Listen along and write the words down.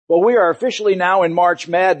Well, we are officially now in March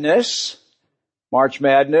Madness. March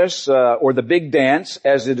Madness, or the Big Dance,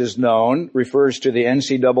 as it is known, refers to the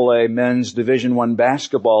NCAA Men's Division I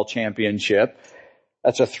Basketball Championship.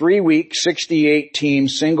 That's a 3-week, 68-team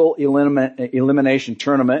single elimination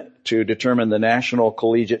tournament to determine the National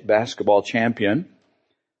Collegiate Basketball Champion.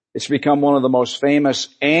 It's become one of the most famous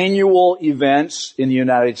annual events in the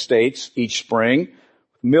United States each spring.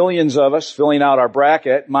 Millions of us filling out our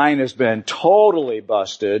bracket. Mine has been totally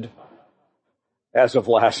busted as of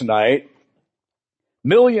last night.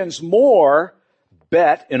 Millions more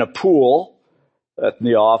bet in a pool, at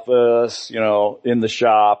the office, in the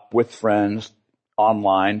shop, with friends,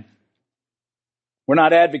 online. We're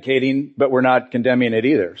not advocating, but we're not condemning it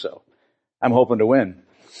either, so I'm hoping to win.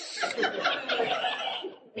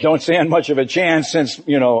 Don't stand much of a chance since, I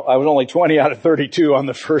was only 20 out of 32 on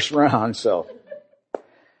the first round, so.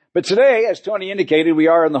 But today, as Tony indicated, we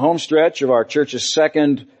are in the home stretch of our church's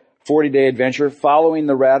second 40-day adventure, following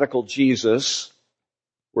the radical Jesus.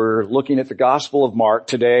 We're looking at the Gospel of Mark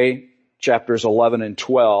today, chapters 11 and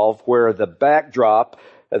 12, where the backdrop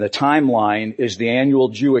and the timeline is the annual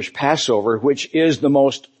Jewish Passover, which is the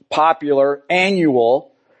most popular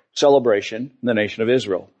annual celebration in the nation of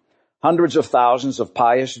Israel. Hundreds of thousands of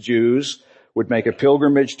pious Jews would make a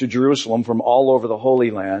pilgrimage to Jerusalem from all over the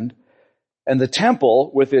Holy Land. And the temple,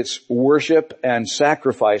 with its worship and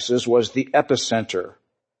sacrifices, was the epicenter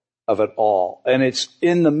of it all. And it's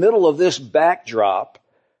in the middle of this backdrop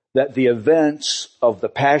that the events of the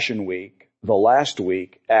Passion Week, the last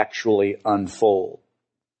week, actually unfold.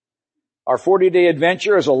 Our 40-day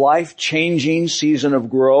adventure is a life-changing season of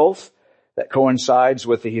growth that coincides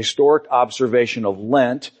with the historic observation of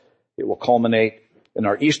Lent. It will culminate in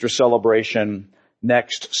our Easter celebration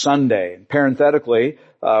next Sunday. Parenthetically,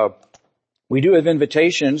 we do have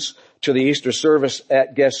invitations to the Easter service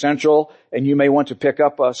at Guest Central, and you may want to pick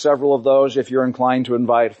up several of those if you're inclined to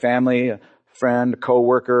invite family, friend,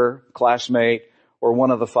 coworker, classmate, or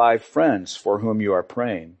one of the 5 friends for whom you are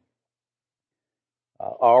praying.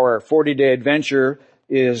 Our 40-day adventure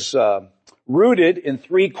is rooted in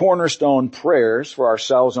 3 cornerstone prayers for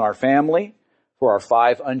ourselves and our family, for our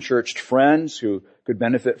 5 unchurched friends who could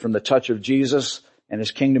benefit from the touch of Jesus and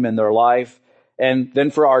His kingdom in their life, and then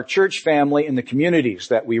for our church family and the communities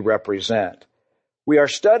that we represent. We are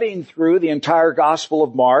studying through the entire Gospel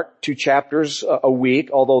of Mark, 2 chapters a week,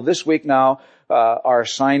 although this week now our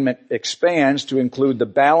assignment expands to include the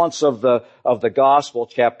balance of the Gospel,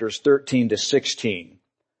 chapters 13 to 16.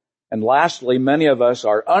 And lastly, many of us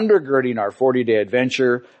are undergirding our 40-day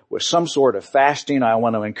adventure with some sort of fasting. I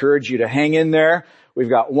want to encourage you to hang in there. We've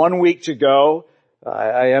got 1 week to go.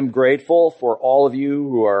 I am grateful for all of you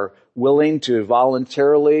who are willing to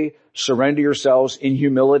voluntarily surrender yourselves in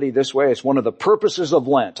humility this way. It's one of the purposes of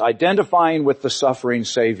Lent, identifying with the suffering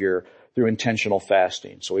Savior through intentional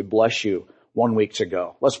fasting. So we bless you. 1 week to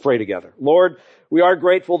go. Let's pray together. Lord, we are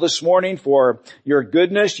grateful this morning for your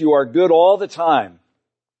goodness. You are good all the time.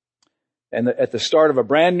 And at the start of a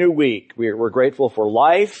brand new week, we're grateful for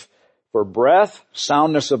life, for breath,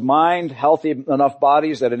 soundness of mind, healthy enough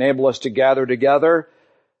bodies that enable us to gather together.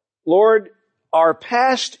 Lord, our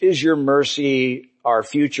past is your mercy. Our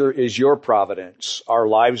future is your providence. Our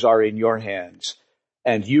lives are in your hands,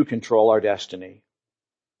 and you control our destiny.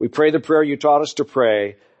 We pray the prayer you taught us to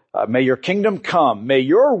pray. May your kingdom come. May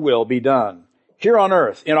your will be done here on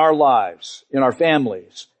earth, in our lives, in our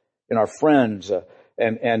families, in our friends,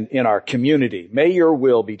 and in our community. May your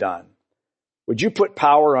will be done. Would you put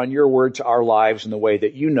power on your word to our lives in the way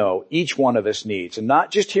that you know each one of us needs? And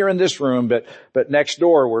not just here in this room, but next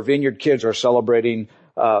door where Vineyard Kids are celebrating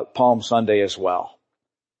Palm Sunday as well.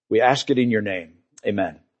 We ask it in your name.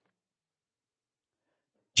 Amen.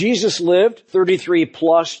 Jesus lived 33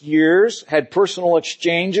 plus years, had personal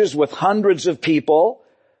exchanges with hundreds of people,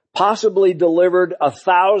 possibly delivered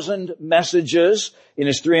 1,000 messages in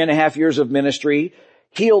his 3.5 years of ministry,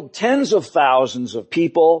 healed tens of thousands of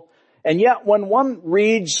people. And yet when one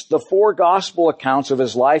reads the 4 gospel accounts of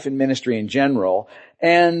his life and ministry in general,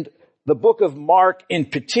 and the book of Mark in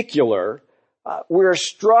particular, we're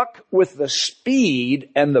struck with the speed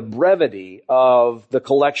and the brevity of the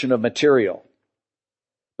collection of material.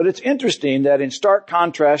 But it's interesting that in stark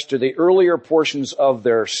contrast to the earlier portions of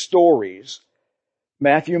their stories,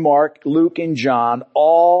 Matthew, Mark, Luke, and John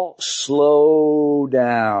all slow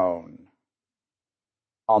down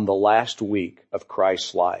on the last week of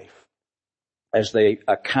Christ's life as they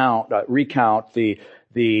recount the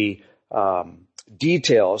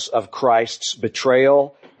details of Christ's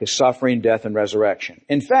betrayal, his suffering, death, and resurrection.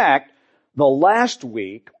 In fact, the last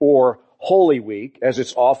week, or Holy Week, as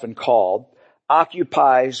it's often called,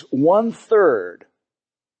 occupies 1/3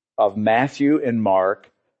 of Matthew and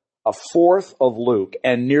Mark, a fourth of Luke,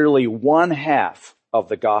 and nearly one half of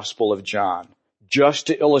the Gospel of John, just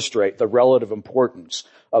to illustrate the relative importance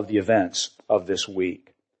of the events of this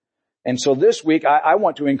week. And so this week, I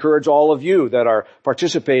want to encourage all of you that are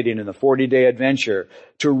participating in the 40-day adventure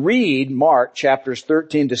to read Mark chapters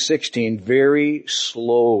 13 to 16 very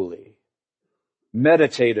slowly,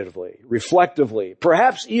 meditatively, reflectively,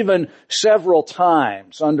 perhaps even several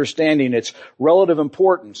times, understanding its relative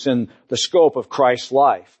importance in the scope of Christ's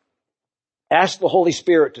life. Ask the Holy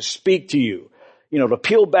Spirit to speak to you, to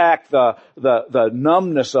peel back the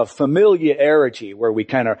numbness of familiarity where we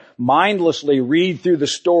kind of mindlessly read through the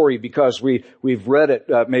story because we've read it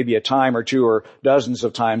maybe a time or two or dozens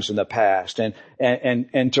of times in the past,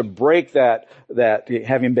 and to break that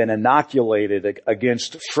having been inoculated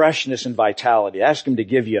against freshness and vitality. Ask Him to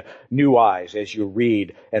give you new eyes as you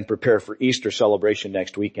read and prepare for Easter celebration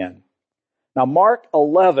next weekend. Now, Mark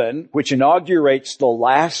 11, which inaugurates the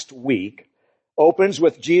last week, opens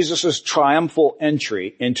with Jesus' triumphal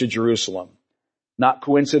entry into Jerusalem. Not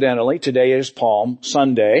coincidentally, today is Palm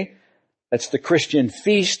Sunday. That's the Christian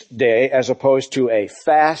feast day as opposed to a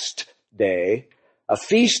fast day. A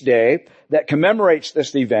feast day that commemorates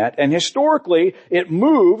this event, and historically it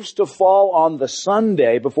moves to fall on the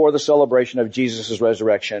Sunday before the celebration of Jesus'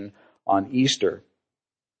 resurrection on Easter.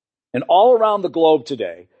 And all around the globe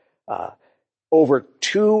today, over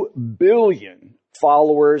 2 billion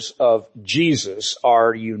followers of Jesus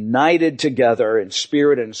are united together in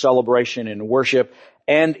spirit and celebration and worship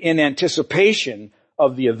and in anticipation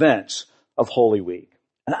of the events of Holy Week.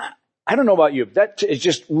 And I don't know about you, but that is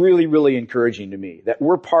just really, really encouraging to me that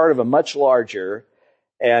we're part of a much larger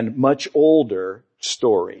and much older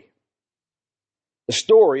story. The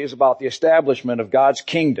story is about the establishment of God's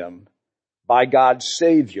kingdom by God's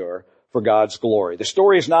Savior for God's glory. The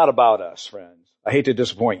story is not about us, friends. I hate to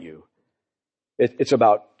disappoint you. It's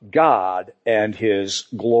about God and His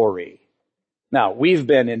glory. Now, we've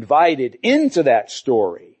been invited into that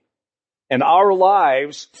story, and our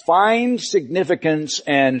lives find significance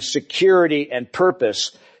and security and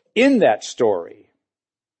purpose in that story.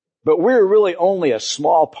 But we're really only a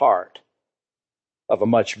small part of a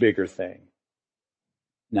much bigger thing.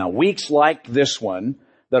 Now, weeks like this one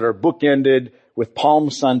that are bookended with Palm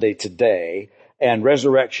Sunday today and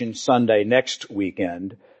Resurrection Sunday next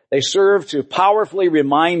weekend, they serve to powerfully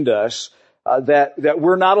remind us that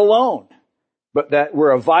we're not alone, but that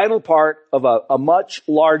we're a vital part of a much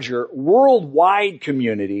larger worldwide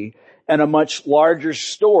community and a much larger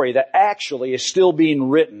story that actually is still being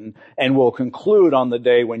written and will conclude on the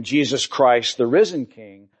day when Jesus Christ, the risen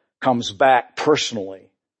King, comes back personally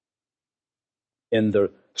in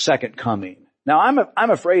the second coming. Now,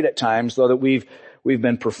 I'm afraid at times, though, that we've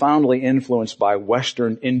been profoundly influenced by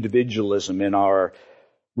Western individualism in our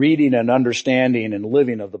reading and understanding and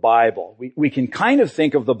living of the Bible. We can kind of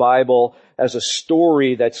think of the Bible as a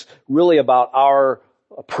story that's really about our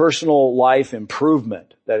personal life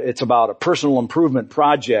improvement, that it's about a personal improvement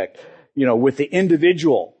project, with the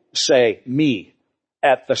individual, say, me,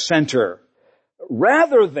 at the center,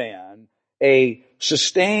 rather than a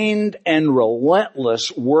sustained and relentless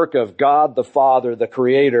work of God the Father, the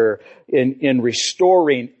Creator, in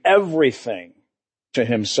restoring everything to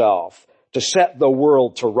Himself, to set the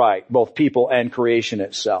world to right, both people and creation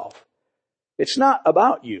itself. It's not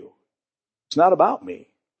about you. It's not about me.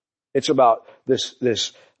 It's about this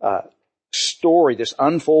story, this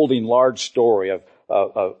unfolding large story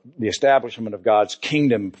of the establishment of God's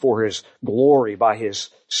kingdom for His glory by His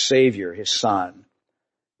Savior, His Son.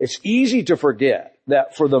 It's easy to forget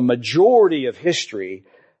that for the majority of history,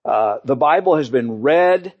 the Bible has been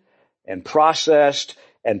read and processed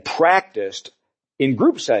and practiced in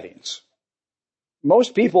group settings.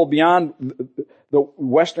 Most people beyond the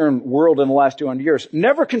Western world in the last 200 years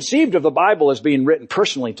never conceived of the Bible as being written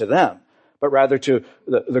personally to them, but rather to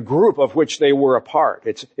the group of which they were a part.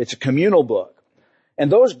 It's a communal book.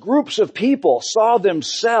 And those groups of people saw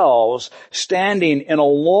themselves standing in a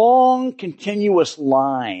long, continuous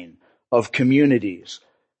line of communities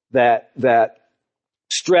that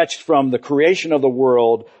stretched from the creation of the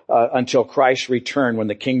world until Christ's return when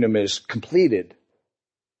the kingdom is completed.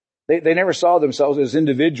 They never saw themselves as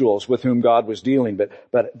individuals with whom God was dealing, but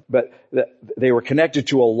they were connected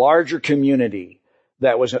to a larger community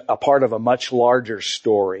that was a part of a much larger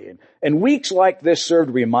story. And weeks like this serve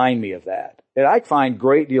to remind me of that. And I find a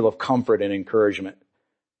great deal of comfort and encouragement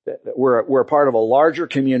that we're a part of a larger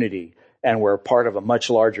community and we're a part of a much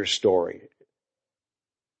larger story.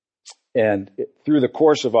 And through the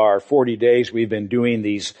course of our 40 days, we've been doing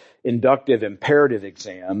these inductive imperative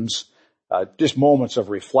exams, just moments of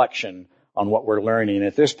reflection on what we're learning.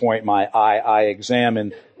 At this point, my I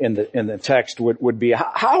examine in the text would be,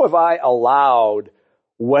 how have I allowed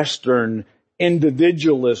Western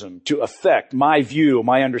individualism to affect my view,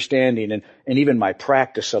 my understanding, and even my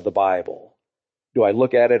practice of the Bible? Do I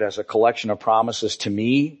look at it as a collection of promises to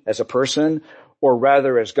me as a person, or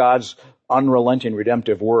rather as God's unrelenting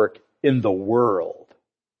redemptive work in the world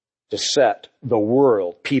to set the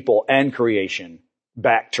world, people, and creation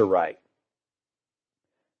back to right?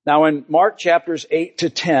 Now in Mark chapters 8 to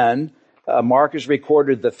 10, Mark has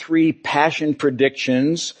recorded the 3 passion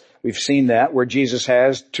predictions. We've seen that, where Jesus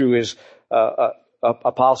has, to his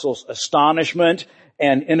apostles' astonishment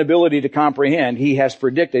and inability to comprehend, he has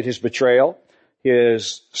predicted his betrayal,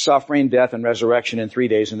 his suffering, death, and resurrection in 3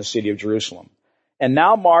 days in the city of Jerusalem. And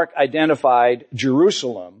now Mark identified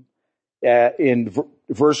Jerusalem in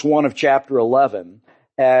verse 1 of chapter 11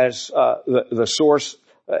 as the source,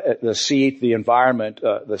 the seat, the environment,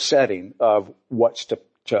 the setting of what's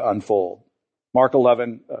to unfold. Mark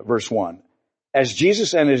 11, verse 1. As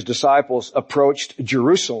Jesus and his disciples approached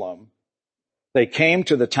Jerusalem, they came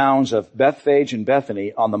to the towns of Bethphage and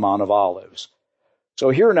Bethany on the Mount of Olives. So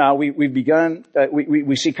here now we've begun,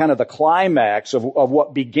 we see kind of the climax of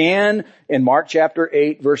what began in Mark chapter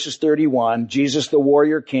 8 verses 31, Jesus the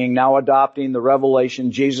warrior king, now adopting the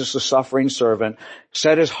revelation, Jesus the suffering servant,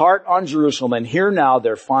 set his heart on Jerusalem, and here now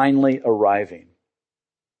they're finally arriving.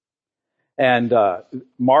 And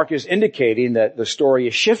Mark is indicating that the story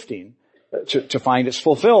is shifting to find its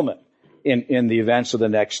fulfillment in the events of the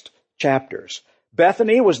next chapters.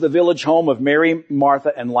 Bethany was the village home of Mary,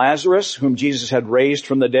 Martha, and Lazarus, whom Jesus had raised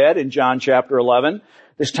from the dead in John chapter 11.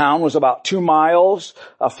 This town was about 2 miles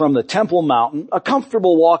from the Temple Mountain, a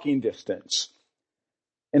comfortable walking distance.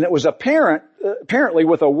 And it was apparently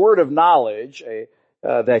with a word of knowledge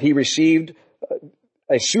that he received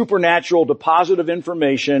a supernatural deposit of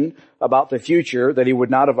information about the future that he would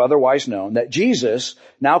not have otherwise known, that Jesus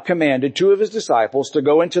now commanded 2 of his disciples to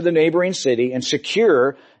go into the neighboring city and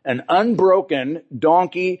secure an unbroken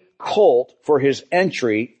donkey colt for his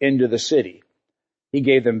entry into the city. He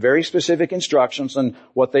gave them very specific instructions on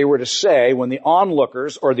what they were to say when the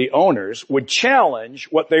onlookers or the owners would challenge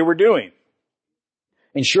what they were doing.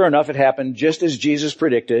 And sure enough, it happened just as Jesus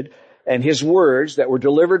predicted, and his words that were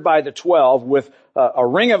delivered by the 12 with a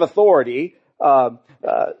ring of authority,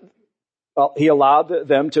 he allowed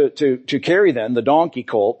them to carry then the donkey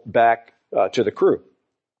colt back to the crew.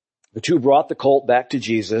 The 2 brought the colt back to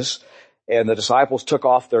Jesus, and the disciples took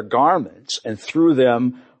off their garments and threw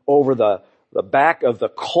them over the back of the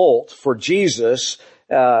colt for Jesus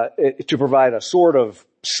to provide a sort of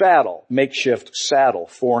saddle, makeshift saddle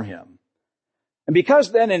for him. And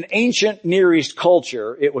because then in ancient Near East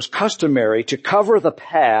culture, it was customary to cover the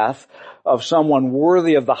path of someone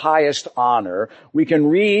worthy of the highest honor, we can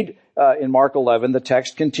read in Mark 11, the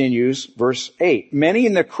text continues, verse 8. Many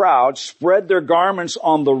in the crowd spread their garments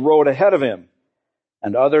on the road ahead of him,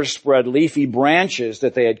 and others spread leafy branches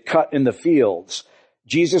that they had cut in the fields.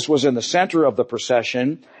 Jesus was in the center of the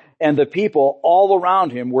procession, and the people all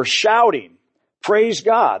around him were shouting, "Praise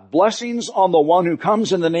God! Blessings on the one who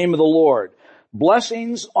comes in the name of the Lord.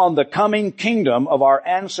 Blessings on the coming kingdom of our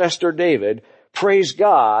ancestor David. Praise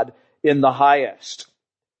God in the highest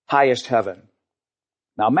heaven."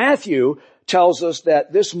 Now Matthew tells us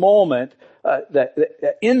that this moment,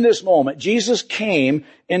 in this moment, Jesus came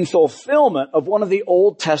in fulfillment of one of the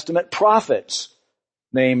Old Testament prophets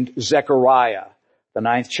named Zechariah. The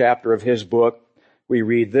 9th chapter of his book, we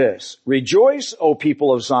read this: "Rejoice, O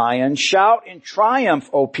people of Zion. Shout in triumph,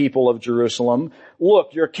 O people of Jerusalem.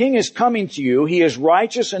 Look, your king is coming to you. He is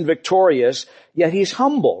righteous and victorious, yet he's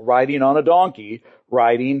humble, riding on a donkey,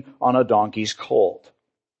 riding on a donkey's colt."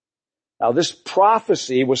 Now this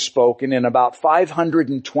prophecy was spoken in about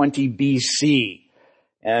 520 BC.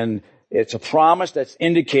 And it's a promise that's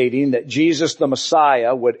indicating that Jesus the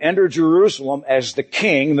Messiah would enter Jerusalem as the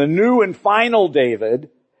king, the new and final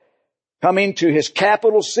David, coming to his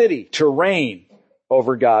capital city to reign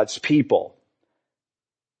over God's people.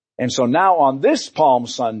 And so now on this Palm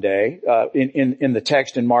Sunday, in the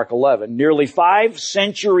text in Mark 11, nearly 5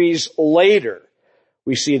 centuries later,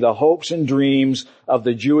 we see the hopes and dreams of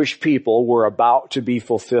the Jewish people were about to be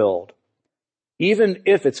fulfilled. Even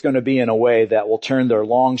if it's going to be in a way that will turn their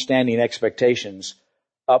long-standing expectations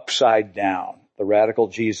upside down. The radical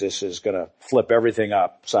Jesus is going to flip everything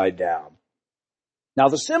upside down. Now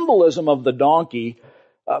the symbolism of the donkey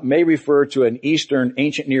may refer to an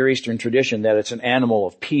ancient Near Eastern tradition that it's an animal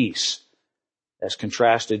of peace, as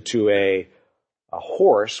contrasted to a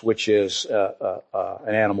horse, which is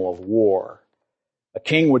an animal of war. A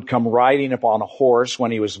king would come riding upon a horse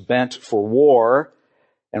when he was bent for war,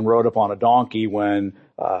 and rode upon a donkey when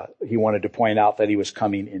he wanted to point out that he was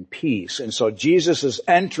coming in peace. And so Jesus'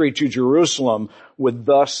 entry to Jerusalem would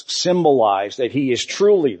thus symbolize that he is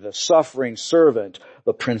truly the suffering servant,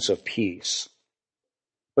 the Prince of Peace.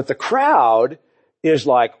 But the crowd is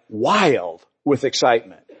like wild with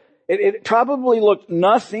excitement. It probably looked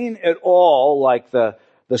nothing at all like the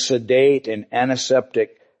sedate and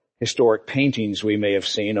antiseptic historic paintings we may have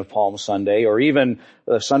seen of Palm Sunday, or even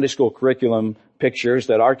the Sunday school curriculum pictures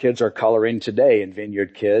that our kids are coloring today in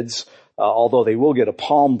Vineyard Kids, although they will get a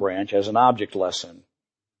palm branch as an object lesson.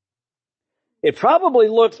 It probably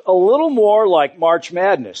looked a little more like March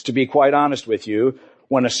Madness, to be quite honest with you,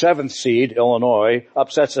 when a 7th seed, Illinois,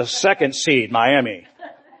 upsets a 2nd seed, Miami.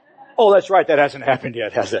 Oh, that's right, that hasn't happened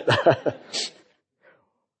yet, has it?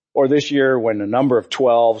 Or this year when a number of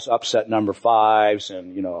 12s upset number 5s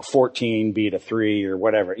and, a 14 beat a 3 or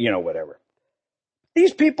whatever, whatever.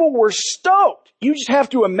 These people were stoked. You just have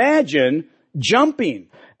to imagine jumping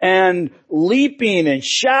and leaping and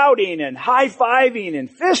shouting and high-fiving and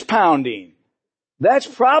fist-pounding. That's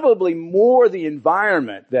probably more the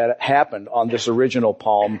environment that happened on this original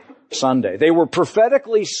Palm Sunday. They were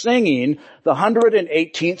prophetically singing the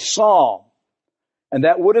 118th Psalm. And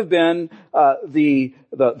that would have been the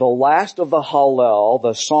last of the Hallel,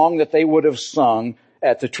 the song that they would have sung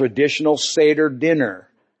at the traditional Seder dinner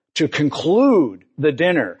to conclude the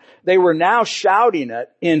dinner. They were now shouting it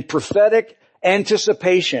in prophetic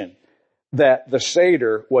anticipation that the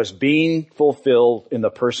Seder was being fulfilled in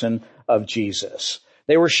the person of Jesus.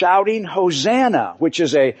 They were shouting Hosanna, which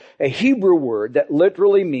is a Hebrew word that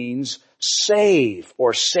literally means save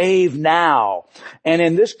or save now. And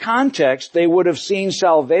in this context, they would have seen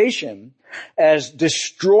salvation as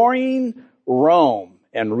destroying Rome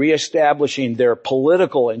and reestablishing their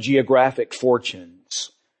political and geographic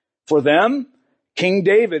fortunes. For them, King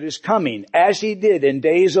David is coming, as he did in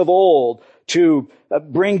days of old, to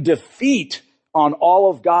bring defeat on all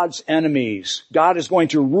of God's enemies. God is going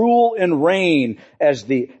to rule and reign as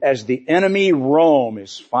the enemy Rome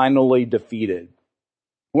is finally defeated.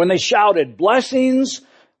 When they shouted, "Blessings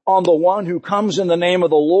on the one who comes in the name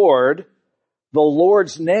of the Lord's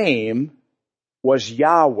name was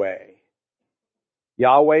Yahweh.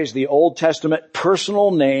 Yahweh is the Old Testament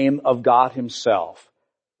personal name of God himself,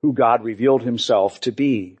 who God revealed himself to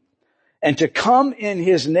be. And to come in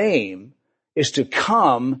his name is to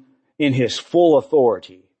come in his full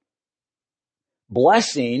authority.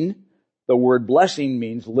 Blessing, the word blessing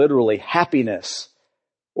means literally happiness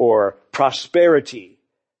or prosperity,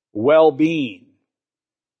 well-being.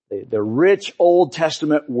 The rich Old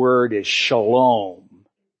Testament word is shalom.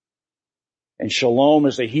 And shalom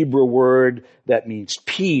is a Hebrew word that means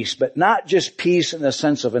peace, but not just peace in the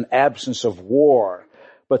sense of an absence of war,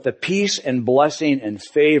 but the peace and blessing and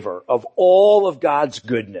favor of all of God's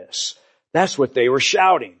goodness. That's what they were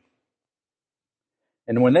shouting.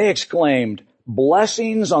 And when they exclaimed,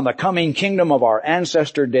 "Blessings on the coming kingdom of our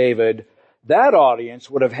ancestor David," that audience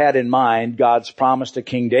would have had in mind God's promise to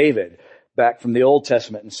King David back from the Old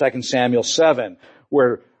Testament in 2 Samuel 7,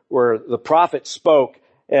 where the prophet spoke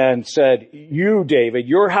and said, "You, David,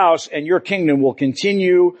 your house and your kingdom will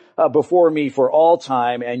continue before me for all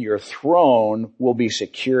time, and your throne will be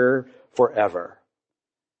secure forever."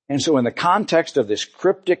 And so in the context of this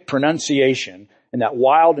cryptic pronunciation and that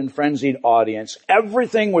wild and frenzied audience,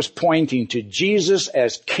 everything was pointing to Jesus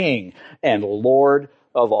as King and Lord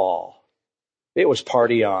of all. It was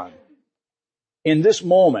party on. In this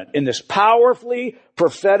moment, in this powerfully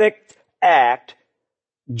prophetic act,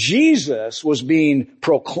 Jesus was being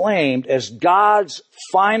proclaimed as God's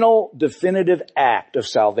final definitive act of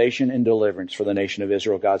salvation and deliverance for the nation of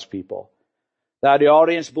Israel, God's people. Now, the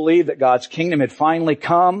audience believed that God's kingdom had finally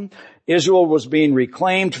come. Israel was being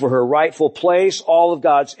reclaimed for her rightful place. All of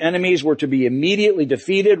God's enemies were to be immediately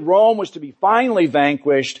defeated. Rome was to be finally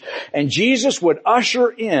vanquished. And Jesus would usher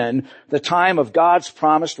in the time of God's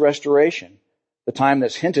promised restoration, the time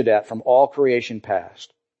that's hinted at from all creation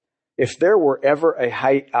past. If there were ever a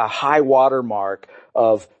high water mark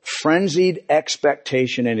of frenzied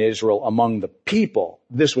expectation in Israel among the people,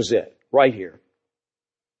 this was it, right here.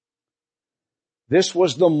 This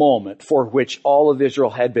was the moment for which all of Israel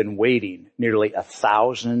had been waiting nearly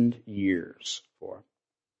 1,000 years for.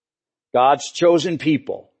 God's chosen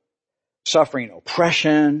people, suffering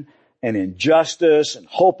oppression and injustice and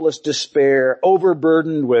hopeless despair,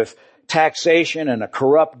 overburdened with taxation and a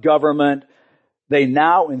corrupt government, they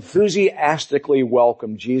now enthusiastically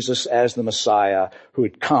welcome Jesus as the Messiah who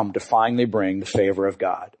had come to finally bring the favor of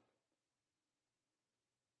God.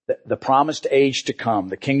 The promised age to come,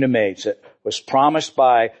 the kingdom age that was promised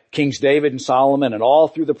by Kings David and Solomon and all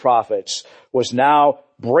through the prophets, was now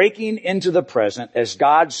breaking into the present as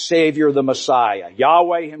God's Savior, the Messiah.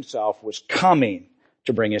 Yahweh himself was coming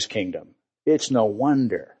to bring his kingdom. It's no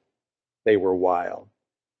wonder they were wild.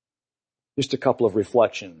 Just a couple of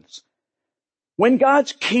reflections. When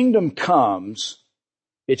God's kingdom comes,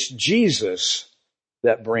 it's Jesus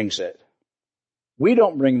that brings it. We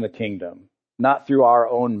don't bring the kingdom, not through our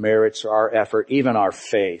own merits or our effort, even our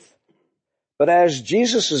faith. But as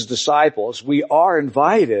Jesus' disciples, we are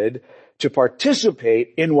invited to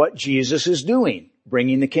participate in what Jesus is doing,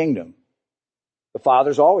 bringing the kingdom. The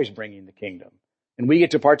Father's always bringing the kingdom, and we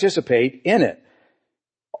get to participate in it.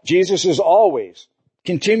 Jesus is always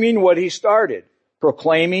continuing what he started,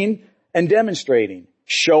 proclaiming and demonstrating,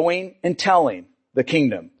 showing and telling the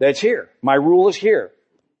kingdom that's here. My rule is here.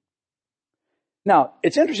 Now,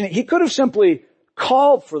 it's interesting. He could have simply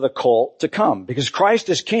called for the colt to come because Christ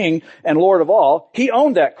is King and Lord of all. He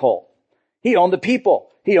owned that colt. He owned the people.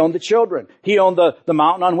 He owned the children. He owned the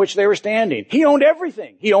mountain on which they were standing. He owned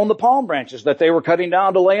everything. He owned the palm branches that they were cutting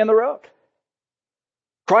down to lay in the road.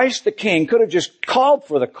 Christ the King could have just called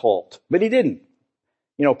for the colt, but he didn't.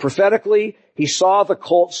 Prophetically, he saw the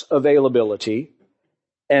colt's availability,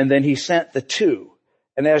 and then he sent the two.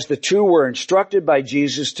 And as the two were instructed by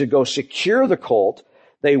Jesus to go secure the colt,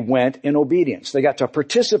 they went in obedience. They got to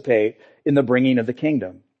participate in the bringing of the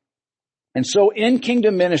kingdom. And so in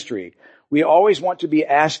kingdom ministry, we always want to be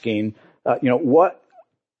asking, what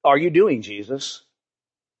are you doing, Jesus?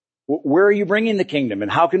 Where are you bringing the kingdom?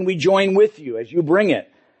 And how can we join with you as you bring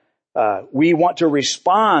it? We want to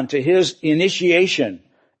respond to his initiation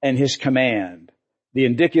and his command, the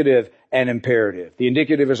indicative and imperative. The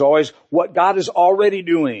indicative is always what God is already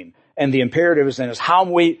doing, and the imperative is how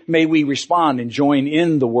may we respond and join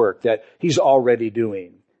in the work that he's already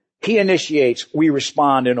doing. He initiates, we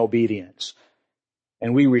respond in obedience.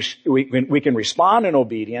 And we can respond in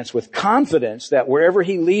obedience with confidence that wherever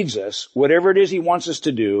he leads us, whatever it is he wants us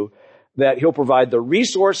to do, that he'll provide the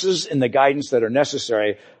resources and the guidance that are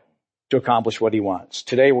necessary to accomplish what he wants.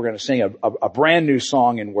 Today we're going to sing a brand new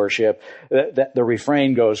song in worship. The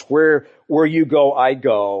refrain goes, where you go, I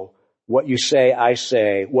go. What you say, I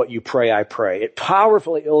say. What you pray, I pray. It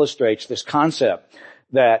powerfully illustrates this concept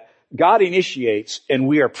that God initiates and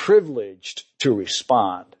we are privileged to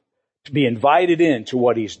respond, to be invited into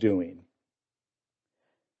what he's doing.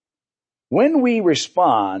 When we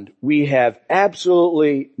respond, we have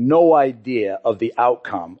absolutely no idea of the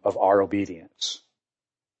outcome of our obedience.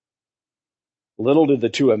 Little did the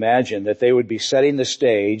two imagine that they would be setting the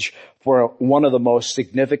stage for one of the most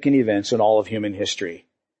significant events in all of human history.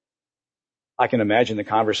 I can imagine the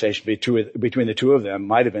conversation between the two of them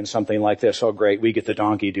might have been something like this. Oh, great, we get the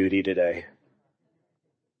donkey duty today.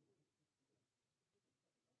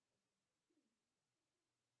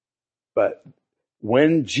 But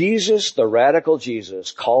when Jesus, the radical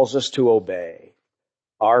Jesus, calls us to obey,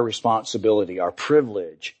 our responsibility, our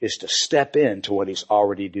privilege is to step into what he's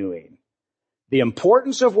already doing. The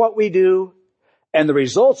importance of what we do and the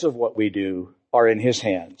results of what we do are in his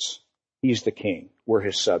hands. He's the king. We're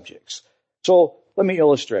his subjects. So let me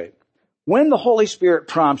illustrate. When the Holy Spirit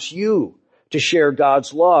prompts you to share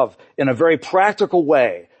God's love in a very practical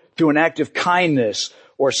way through an act of kindness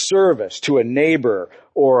or service to a neighbor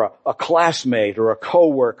or a classmate or a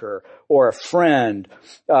coworker or a friend,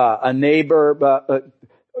 a neighbor,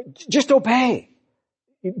 just obey.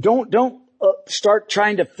 Don't start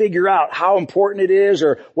trying to figure out how important it is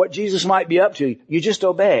or what Jesus might be up to. You just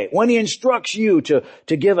obey. When he instructs you to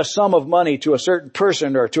give a sum of money to a certain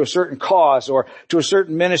person or to a certain cause or to a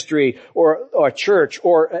certain ministry or a church,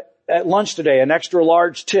 or at lunch today, an extra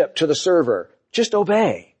large tip to the server, just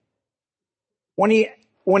obey. When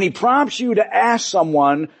he prompts you to ask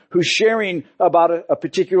someone who's sharing about a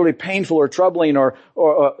particularly painful or troubling or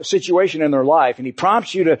a situation in their life, and he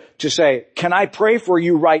prompts you to say, can I pray for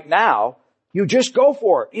you right now? You just go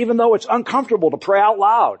for it, even though it's uncomfortable to pray out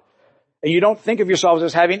loud. And you don't think of yourselves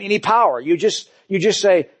as having any power. You just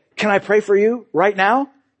say, can I pray for you right now?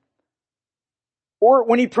 Or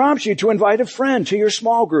when he prompts you to invite a friend to your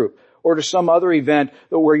small group or to some other event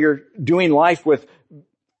where you're doing life with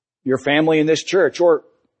your family in this church, or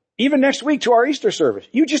even next week to our Easter service,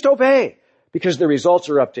 you just obey because the results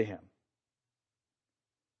are up to him.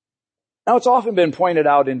 Now, it's often been pointed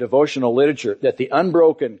out in devotional literature that the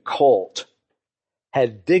unbroken colt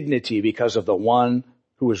had dignity because of the one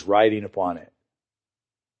who was riding upon it.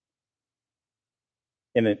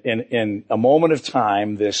 In a moment of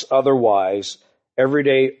time, this otherwise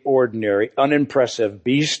everyday, ordinary, unimpressive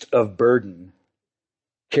beast of burden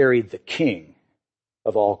carried the king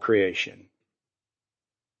of all creation.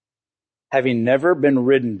 Having never been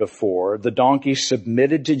ridden before, the donkey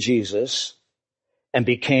submitted to Jesus and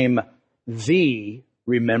became the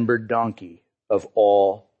remembered donkey of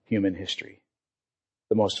all human history.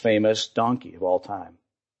 The most famous donkey of all time.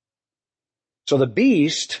 So the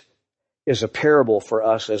beast is a parable for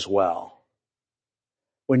us as well.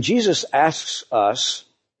 When Jesus asks us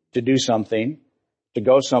to do something, to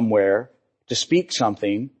go somewhere, to speak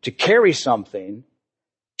something, to carry something,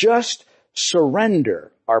 just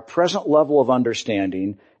surrender our present level of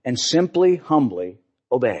understanding and simply, humbly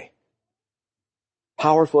obey.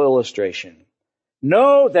 Powerful illustration.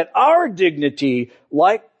 Know that our dignity,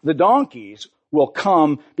 like the donkeys, will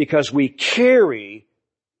come because we carry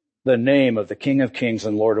the name of the King of Kings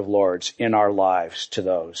and Lord of Lords in our lives to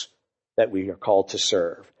those that we are called to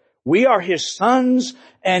serve. We are His sons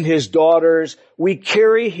and His daughters. We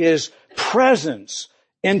carry His presence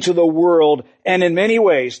into the world, and in many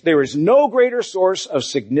ways, there is no greater source of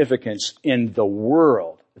significance in the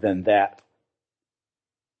world than that.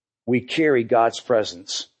 We carry God's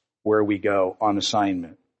presence where we go on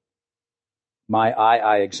assignment. My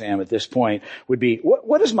I exam at this point would be,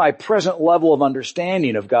 what is my present level of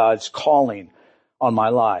understanding of God's calling on my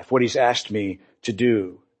life? What He's asked me to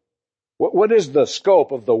do? What is the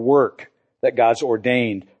scope of the work that God's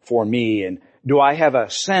ordained for me? And do I have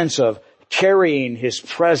a sense of carrying His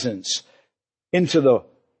presence into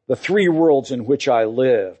the three worlds in which I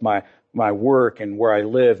live, my work and where I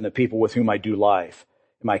live and the people with whom I do life?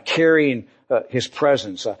 Am I carrying His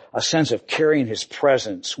presence, a sense of carrying His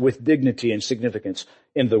presence with dignity and significance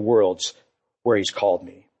in the worlds where He's called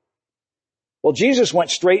me? Well, Jesus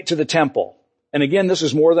went straight to the temple. And again, this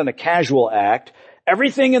is more than a casual act.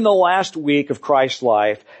 Everything in the last week of Christ's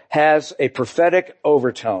life has a prophetic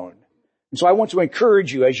overtone. And so I want to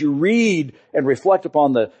encourage you as you read and reflect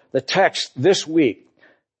upon the text this week,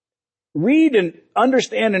 read and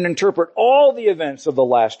understand and interpret all the events of the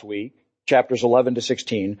last week, chapters 11 to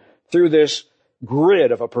 16, through this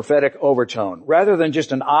grid of a prophetic overtone, rather than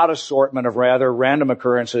just an odd assortment of rather random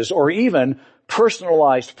occurrences or even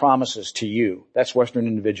personalized promises to you. That's Western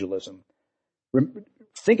individualism.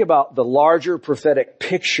 Think about the larger prophetic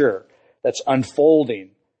picture that's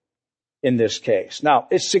unfolding in this case. Now,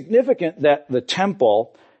 it's significant that the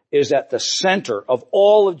temple is at the center of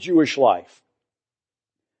all of Jewish life.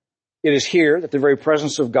 It is here that the very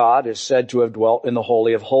presence of God is said to have dwelt in the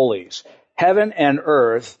Holy of Holies. Heaven and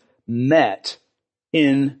earth met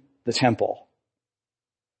in the temple.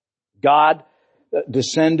 God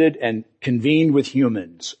descended and convened with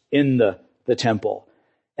humans in the temple.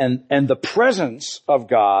 And the presence of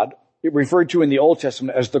God, it referred to in the Old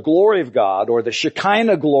Testament as the glory of God or the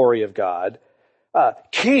Shekinah glory of God,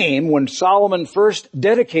 came when Solomon first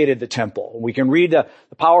dedicated the temple. We can read the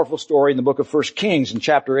powerful story in the book of 1 Kings in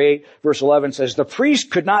chapter 8, verse 11 says, the priests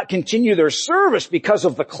could not continue their service because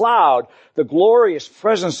of the cloud. The glorious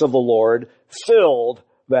presence of the Lord filled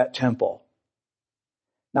that temple.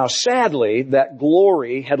 Now, sadly, that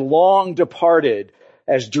glory had long departed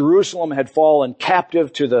as Jerusalem had fallen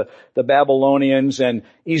captive to the Babylonians. And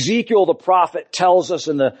Ezekiel the prophet tells us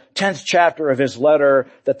in the 10th chapter of his letter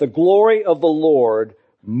that the glory of the Lord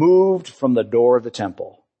moved from the door of the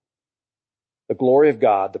temple. The glory of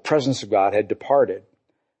God, the presence of God had departed.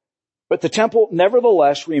 But the temple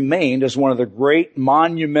nevertheless remained as one of the great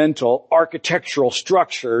monumental architectural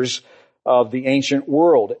structures of the ancient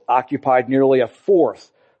world. It occupied nearly a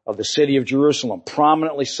fourth of the city of Jerusalem,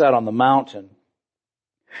 prominently set on the mountain.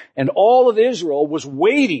 And all of Israel was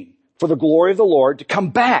waiting for the glory of the Lord to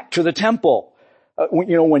come back to the temple.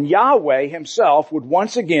 When Yahweh Himself would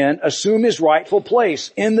once again assume His rightful place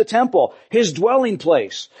in the temple, His dwelling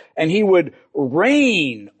place, and He would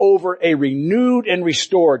reign over a renewed and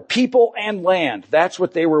restored people and land. That's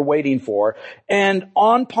what they were waiting for. And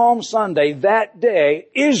on Palm Sunday, that day,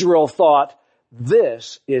 Israel thought,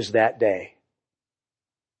 this is that day.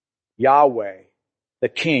 Yahweh, the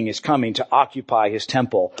King, is coming to occupy His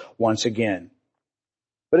temple once again.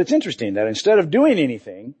 But it's interesting that instead of doing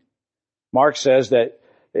anything, Mark says that,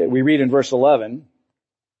 we read in verse 11,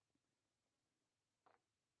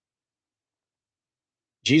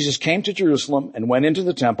 Jesus came to Jerusalem and went into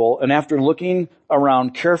the temple, and after looking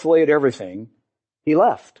around carefully at everything, He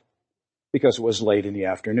left because it was late in the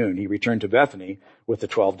afternoon. He returned to Bethany with the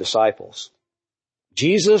 12 disciples.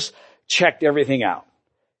 Jesus checked everything out.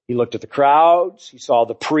 He looked at the crowds. He saw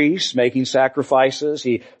the priests making sacrifices.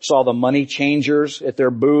 He saw the money changers at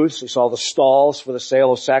their booths. He saw the stalls for the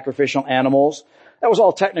sale of sacrificial animals. That was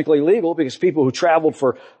all technically legal because people who traveled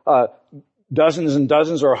for dozens and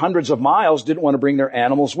dozens or hundreds of miles didn't want to bring their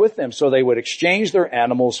animals with them. So they would exchange their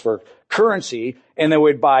animals for currency and they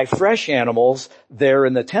would buy fresh animals there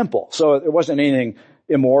in the temple. So there wasn't anything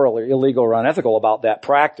immoral or illegal or unethical about that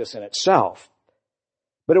practice in itself.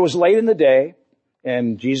 But it was late in the day,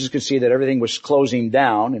 and Jesus could see that everything was closing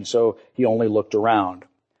down, and so he only looked around.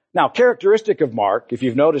 Now, characteristic of Mark, if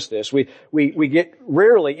you've noticed this, we get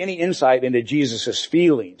rarely any insight into Jesus'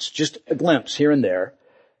 feelings, just a glimpse here and there.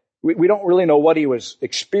 We don't really know what he was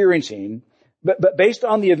experiencing, but based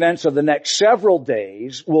on the events of the next several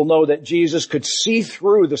days, we'll know that Jesus could see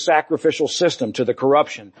through the sacrificial system to the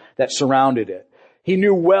corruption that surrounded it. He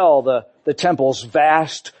knew well the temple's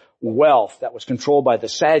vast wealth that was controlled by the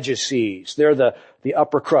Sadducees. They're the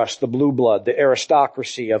upper crust, the blue blood, the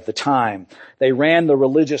aristocracy of the time. They ran the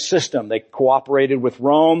religious system. They cooperated with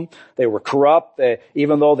Rome. They were corrupt.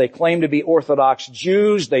 Even though they claimed to be Orthodox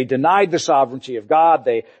Jews, they denied the sovereignty of God.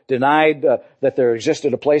 They denied that there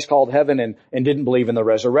existed a place called heaven and didn't believe in the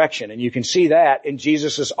resurrection. And you can see that in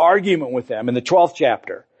Jesus' argument with them in the 12th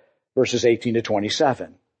chapter, verses 18 to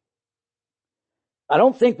 27. I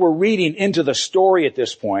don't think we're reading into the story at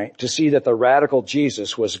this point to see that the radical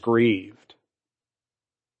Jesus was grieved.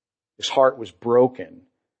 His heart was broken.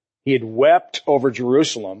 He had wept over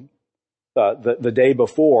Jerusalem the day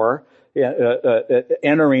before,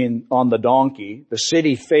 entering on the donkey. The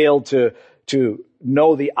city failed to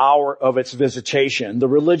know the hour of its visitation. The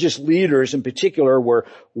religious leaders in particular were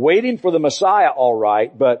waiting for the Messiah, all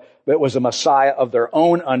right, but it was a Messiah of their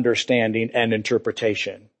own understanding and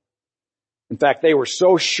interpretation. In fact, they were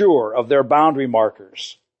so sure of their boundary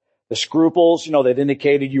markers. The scruples, that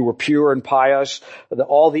indicated you were pure and pious.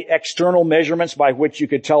 All the external measurements by which you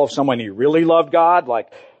could tell if someone you really loved God,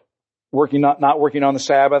 like not working on the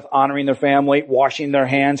Sabbath, honoring their family, washing their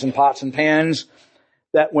hands in pots and pans.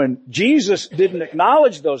 That when Jesus didn't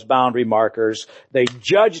acknowledge those boundary markers, they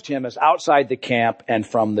judged him as outside the camp and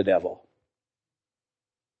from the devil.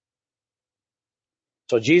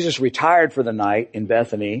 So Jesus retired for the night in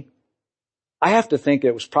Bethany. I have to think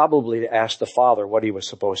it was probably to ask the Father what he was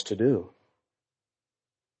supposed to do.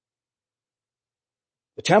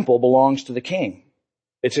 The temple belongs to the king.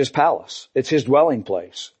 It's his palace. It's his dwelling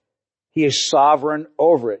place. He is sovereign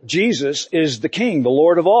over it. Jesus is the king, the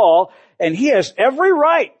Lord of all, and he has every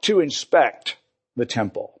right to inspect the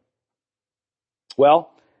temple.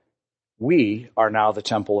 Well, we are now the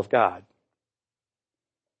temple of God.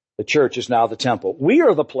 The church is now the temple. We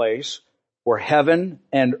are the place where heaven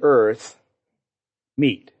and earth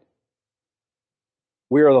meet.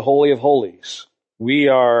 We are the Holy of Holies. We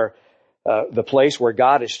are the place where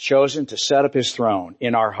God has chosen to set up his throne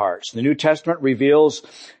in our hearts. The New Testament reveals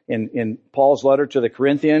in Paul's letter to the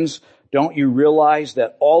Corinthians, don't you realize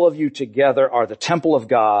that all of you together are the temple of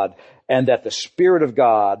God and that the Spirit of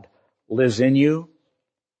God lives in you?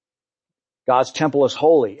 God's temple is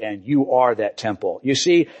holy and you are that temple. You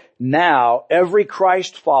see, now every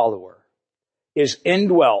Christ follower is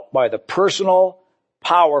indwelt by the personal,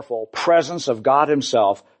 powerful presence of God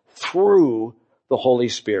himself through the Holy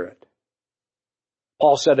Spirit.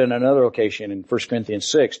 Paul said in another occasion in 1 Corinthians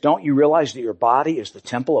 6, don't you realize that your body is the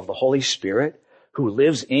temple of the Holy Spirit who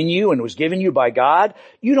lives in you and was given you by God?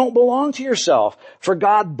 You don't belong to yourself, for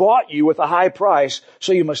God bought you with a high price,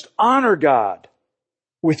 so you must honor God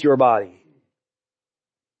with your body.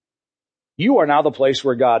 You are now the place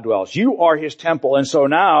where God dwells. You are his temple, and so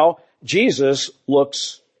now Jesus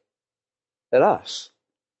looks at us.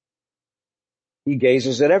 He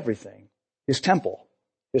gazes at everything, his temple,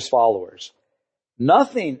 his followers.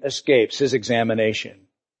 Nothing escapes his examination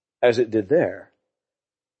as it did there.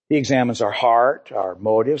 He examines our heart, our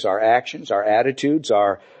motives, our actions, our attitudes,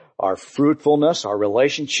 our fruitfulness, our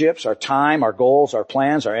relationships, our time, our goals, our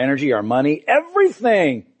plans, our energy, our money,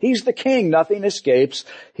 everything. He's the king. Nothing escapes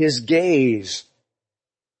his gaze.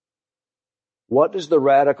 What does the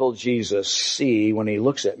radical Jesus see when he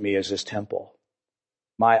looks at me as his temple?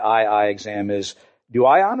 My eye exam is, do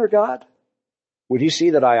I honor God? Would he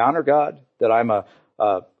see that I honor God? That I'm a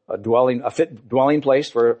fit dwelling place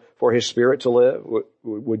for his Spirit to live?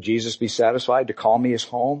 Would Jesus be satisfied to call me his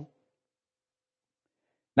home?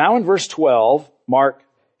 Now in verse 12, Mark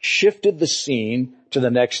shifted the scene to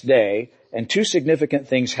the next day, and two significant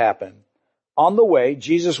things happen. On the way,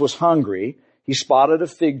 Jesus was hungry. He spotted a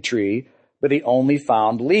fig tree, but he only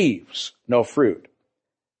found leaves, no fruit.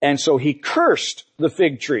 And so he cursed the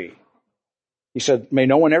fig tree. He said, may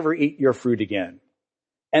no one ever eat your fruit again.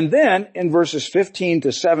 And then in verses 15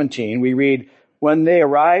 to 17, we read, when they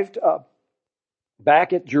arrived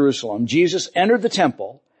back at Jerusalem, Jesus entered the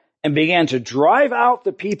temple and began to drive out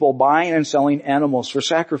the people buying and selling animals for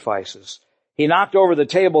sacrifices. He knocked over the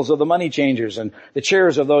tables of the money changers and the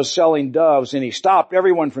chairs of those selling doves, and he stopped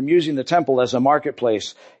everyone from using the temple as a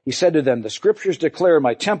marketplace. He said to them, the scriptures declare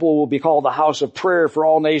my temple will be called the house of prayer for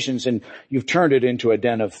all nations, and you've turned it into a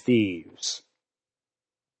den of thieves.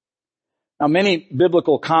 Now, many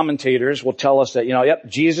biblical commentators will tell us that,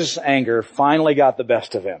 Jesus' anger finally got the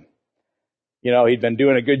best of him. He'd been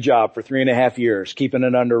doing a good job for 3.5 years, keeping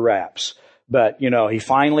it under wraps. But, he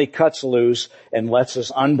finally cuts loose and lets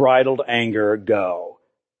his unbridled anger go.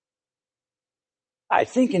 I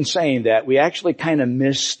think in saying that, we actually kind of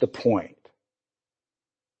miss the point.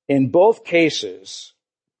 In both cases,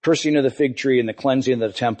 cursing of the fig tree and the cleansing of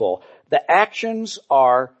the temple, the actions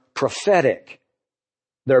are prophetic.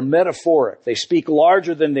 They're metaphoric. They speak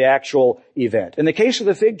larger than the actual event. In the case of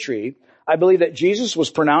the fig tree, I believe that Jesus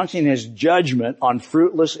was pronouncing his judgment on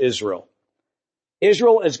fruitless Israel.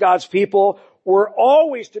 Israel, as God's people, were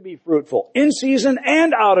always to be fruitful, in season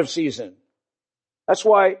and out of season. That's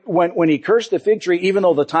why when he cursed the fig tree, even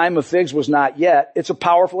though the time of figs was not yet, it's a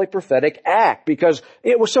powerfully prophetic act because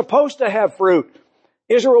it was supposed to have fruit.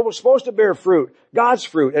 Israel was supposed to bear fruit, God's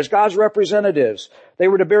fruit, as God's representatives. They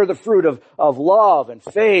were to bear the fruit of love and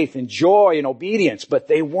faith and joy and obedience, but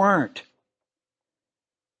they weren't.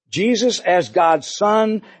 Jesus, as God's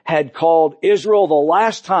Son, had called Israel the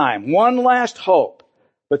last time, one last hope,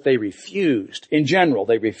 but they refused. In general,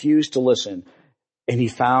 they refused to listen, and he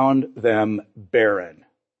found them barren.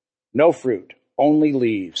 No fruit, only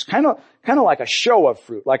leaves. Kind of like a show of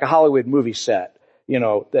fruit, like a Hollywood movie set,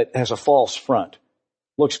 that has a false front.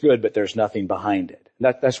 Looks good, but there's nothing behind it.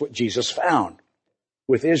 That's what Jesus found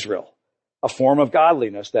with Israel, a form of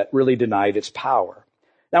godliness that really denied its power.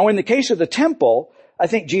 Now, in the case of the temple, I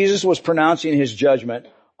think Jesus was pronouncing his judgment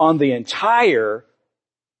on the entire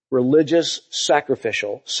religious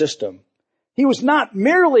sacrificial system. He was not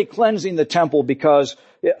merely cleansing the temple because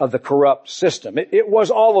of the corrupt system. It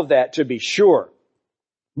was all of that, to be sure.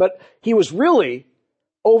 But he was really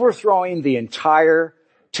overthrowing the entire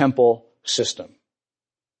temple system.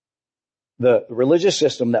 The religious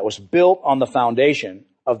system that was built on the foundation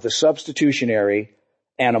of the substitutionary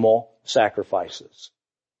animal sacrifices.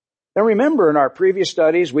 Now remember, in our previous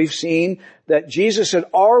studies, we've seen that Jesus had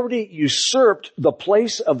already usurped the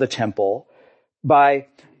place of the temple by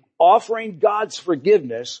offering God's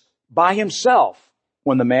forgiveness by himself.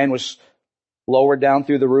 When the man was lowered down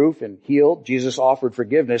through the roof and healed, Jesus offered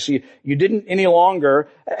forgiveness. You didn't any longer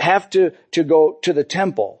have to go to the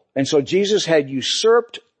temple. And so Jesus had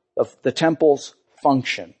usurped the temple's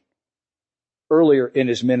function earlier in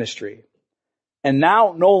his ministry. And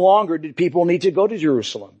now no longer did people need to go to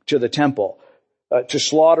Jerusalem, to the temple, to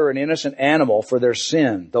slaughter an innocent animal for their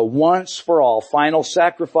sin. The once for all final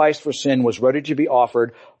sacrifice for sin was ready to be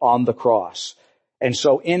offered on the cross. And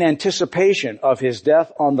so in anticipation of his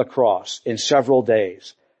death on the cross in several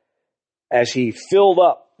days, as he filled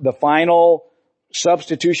up the final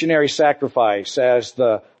substitutionary sacrifice as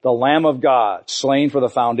the Lamb of God slain for the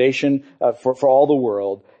foundation for all the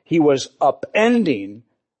world, he was upending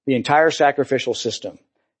the entire sacrificial system.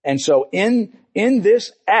 And so in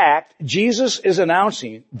this act, Jesus is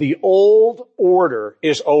announcing the old order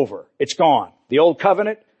is over. It's gone. The old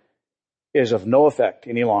covenant is of no effect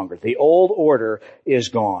any longer. The old order is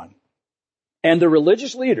gone. And the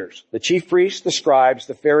religious leaders, the chief priests, the scribes,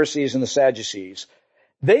 the Pharisees, and the Sadducees,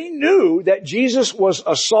 they knew that Jesus was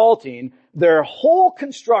assaulting their whole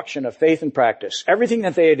construction of faith and practice, everything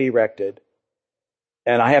that they had erected.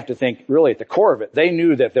 And I have to think, really, at the core of it, they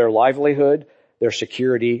knew that their livelihood, their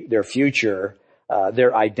security, their future,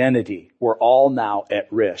 their identity were all now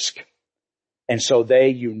at risk. And so they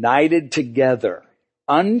united together,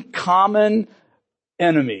 uncommon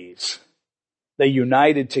enemies. They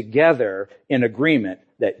united together in agreement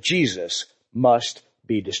that Jesus must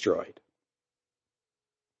be destroyed.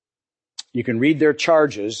 You can read their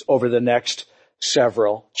charges over the next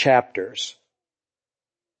several chapters.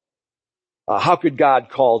 How could God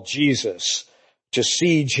call Jesus to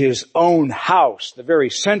siege his own house, the very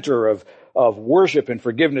center of worship and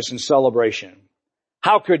forgiveness and celebration?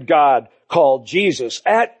 How could God call Jesus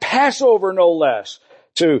at Passover, no less,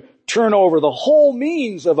 to turn over the whole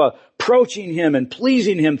means of approaching him and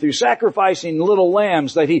pleasing him through sacrificing little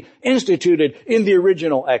lambs that he instituted in the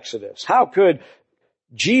original Exodus? How could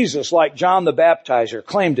Jesus, like John the Baptizer,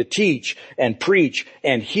 claim to teach and preach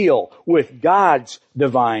and heal with God's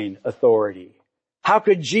divine authority? How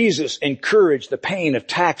could Jesus encourage the paying of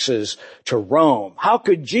taxes to Rome? How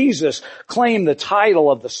could Jesus claim the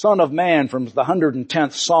title of the Son of Man from the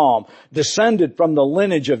 110th Psalm, descended from the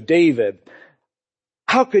lineage of David?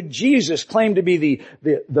 How could Jesus claim to be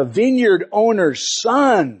the vineyard owner's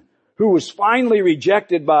son who was finally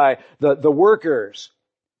rejected by the workers?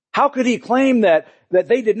 How could he claim that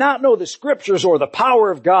they did not know the scriptures or the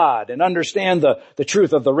power of God and understand the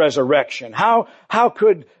truth of the resurrection? How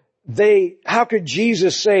could How could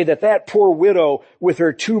Jesus say that poor widow with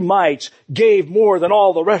her 2 mites gave more than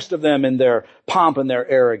all the rest of them in their pomp and their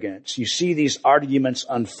arrogance? You see these arguments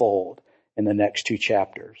unfold in the next 2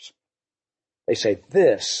 chapters. They say,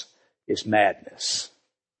 this is madness.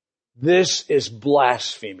 This is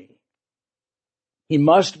blasphemy. He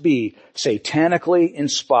must be satanically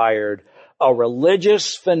inspired, a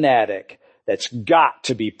religious fanatic that's got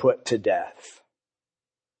to be put to death.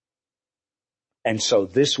 And so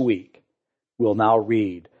this week, we'll now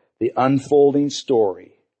read the unfolding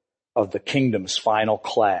story of the kingdom's final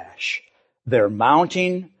clash, their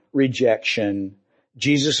mounting rejection,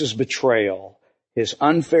 Jesus' betrayal, his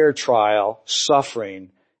unfair trial, suffering,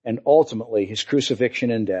 and ultimately his crucifixion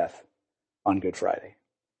and death on Good Friday.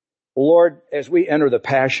 Lord, as we enter the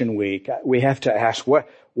Passion Week, we have to ask, what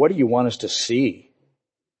do you want us to see?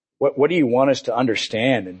 What do you want us to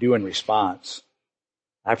understand and do in response?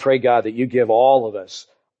 I pray, God, that you give all of us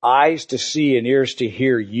eyes to see and ears to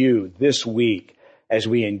hear you this week as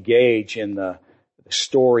we engage in the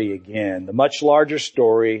story again, the much larger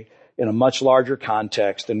story in a much larger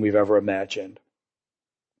context than we've ever imagined.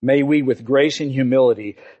 May we, with grace and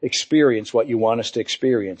humility, experience what you want us to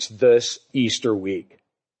experience this Easter week.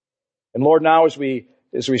 And Lord, now as we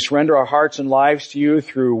surrender our hearts and lives to you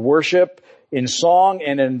through worship, in song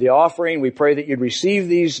and in the offering, we pray that you'd receive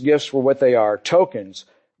these gifts for what they are, tokens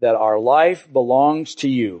that our life belongs to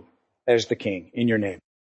you as the King. In your name.